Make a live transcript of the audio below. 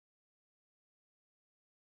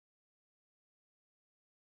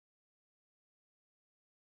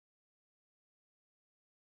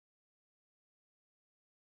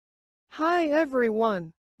Hi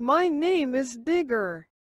everyone, my name is Digger,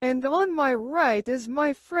 and on my right is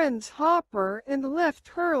my friends Hopper and Left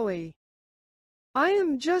Hurley. I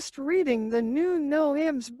am just reading the new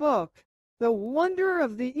Noam's book, The Wonder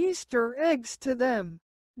of the Easter Eggs to Them.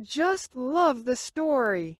 Just love the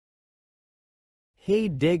story. Hey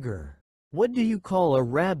Digger, what do you call a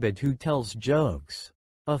rabbit who tells jokes?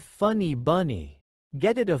 A funny bunny.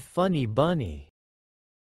 Get it, a funny bunny.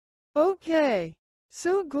 Okay,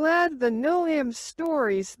 so glad the Noam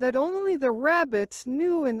stories that only the rabbits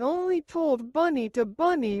knew and only told Bunny to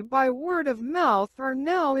Bunny by word of mouth are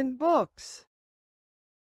now in books.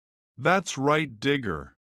 That's right,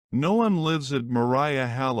 Digger. Noam lives at Mariah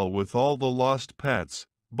Hallow with all the lost pets,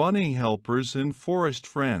 bunny helpers and forest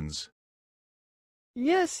friends.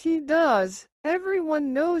 Yes, he does.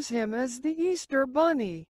 Everyone knows him as the Easter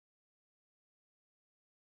Bunny.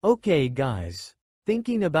 Okay guys,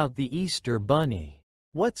 thinking about the Easter bunny.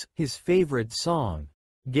 What's his favorite song?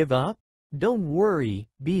 Give up? Don't worry,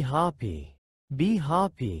 be happy. Be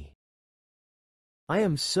happy. I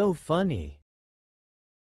am so funny.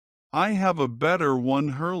 I have a better one,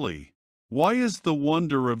 Hurley. Why is The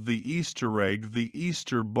Wonder of the Easter Egg the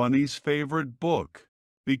Easter Bunny's favorite book?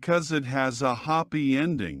 Because it has a happy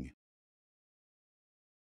ending.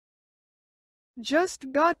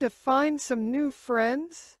 Just got to find some new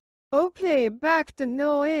friends? Okay, back to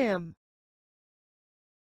Noam.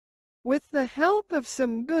 With the help of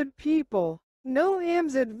some good people,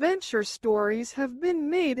 Noam's adventure stories have been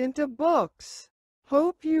made into books.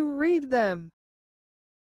 Hope you read them.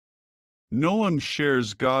 Noam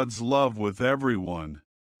shares God's love with everyone.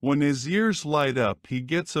 When his ears light up, he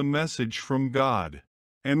gets a message from God.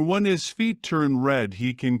 And when his feet turn red,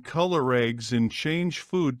 he can color eggs and change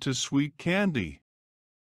food to sweet candy.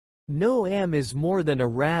 Noam is more than a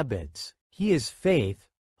rabbit. He is faith,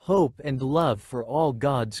 hope and love for all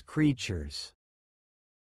God's creatures.